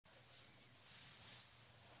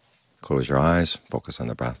Close your eyes, focus on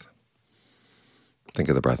the breath. Think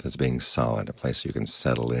of the breath as being solid, a place you can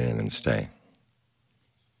settle in and stay.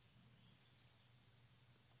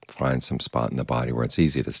 Find some spot in the body where it's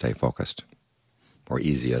easy to stay focused, or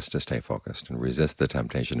easiest to stay focused, and resist the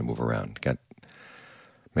temptation to move around.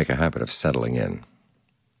 Make a habit of settling in,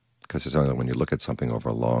 because it's only when you look at something over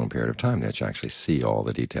a long period of time that you actually see all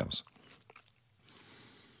the details.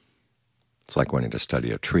 It's like wanting to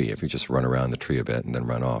study a tree. If you just run around the tree a bit and then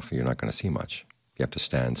run off, you're not going to see much. You have to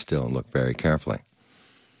stand still and look very carefully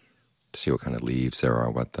to see what kind of leaves there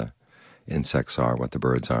are, what the insects are, what the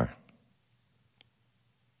birds are.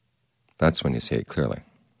 That's when you see it clearly.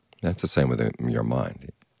 That's the same with your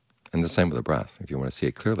mind, and the same with the breath. If you want to see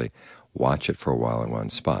it clearly, watch it for a while in one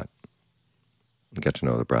spot. Get to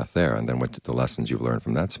know the breath there, and then what the lessons you've learned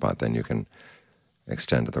from that spot, then you can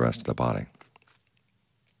extend to the rest of the body.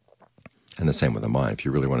 And the same with the mind. If you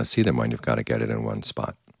really want to see the mind, you've got to get it in one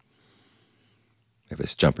spot. If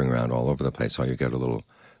it's jumping around all over the place, all you get are little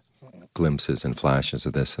glimpses and flashes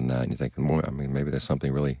of this and that, and you think, well, maybe there's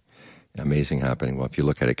something really amazing happening. Well, if you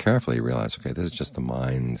look at it carefully, you realize, okay, this is just the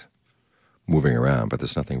mind moving around, but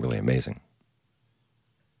there's nothing really amazing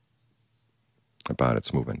about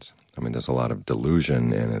its movements. There's a lot of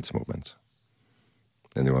delusion in its movements.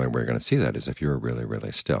 And the only way you're going to see that is if you're really,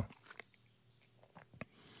 really still.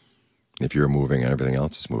 If you're moving and everything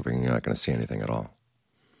else is moving, you're not going to see anything at all.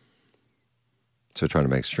 So try to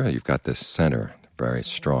make sure you've got this center very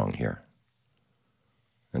strong here,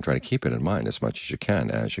 and try to keep it in mind as much as you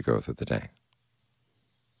can as you go through the day.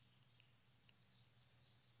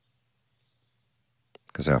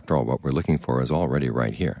 Because after all, what we're looking for is already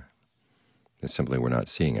right here. It's simply we're not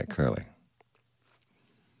seeing it clearly.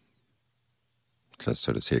 Because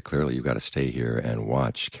so to see it clearly, you've got to stay here and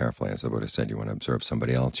watch carefully. As the Buddha said, you want to observe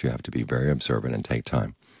somebody else, you have to be very observant and take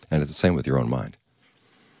time. And it's the same with your own mind.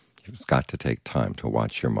 You've got to take time to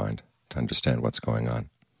watch your mind, to understand what's going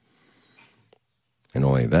on. And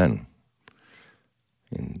only then,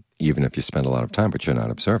 even if you spend a lot of time but you're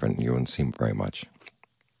not observant, you won't see very much.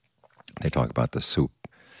 They talk about the soup.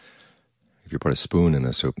 If you put a spoon in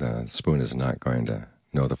the soup, the spoon is not going to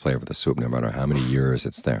know the flavor of the soup no matter how many years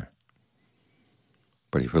it's there.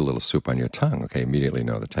 But if you put a little soup on your tongue, okay, immediately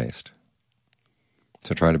know the taste.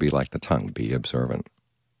 So try to be like the tongue, be observant.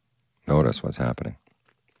 Notice what's happening.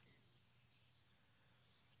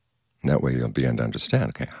 And that way you'll begin to understand,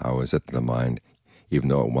 okay, how is it that the mind, even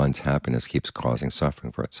though it wants happiness, keeps causing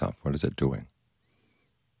suffering for itself? What is it doing?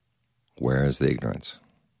 Where is the ignorance?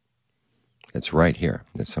 It's right here.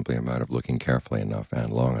 It's simply a matter of looking carefully enough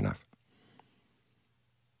and long enough.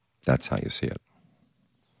 That's how you see it.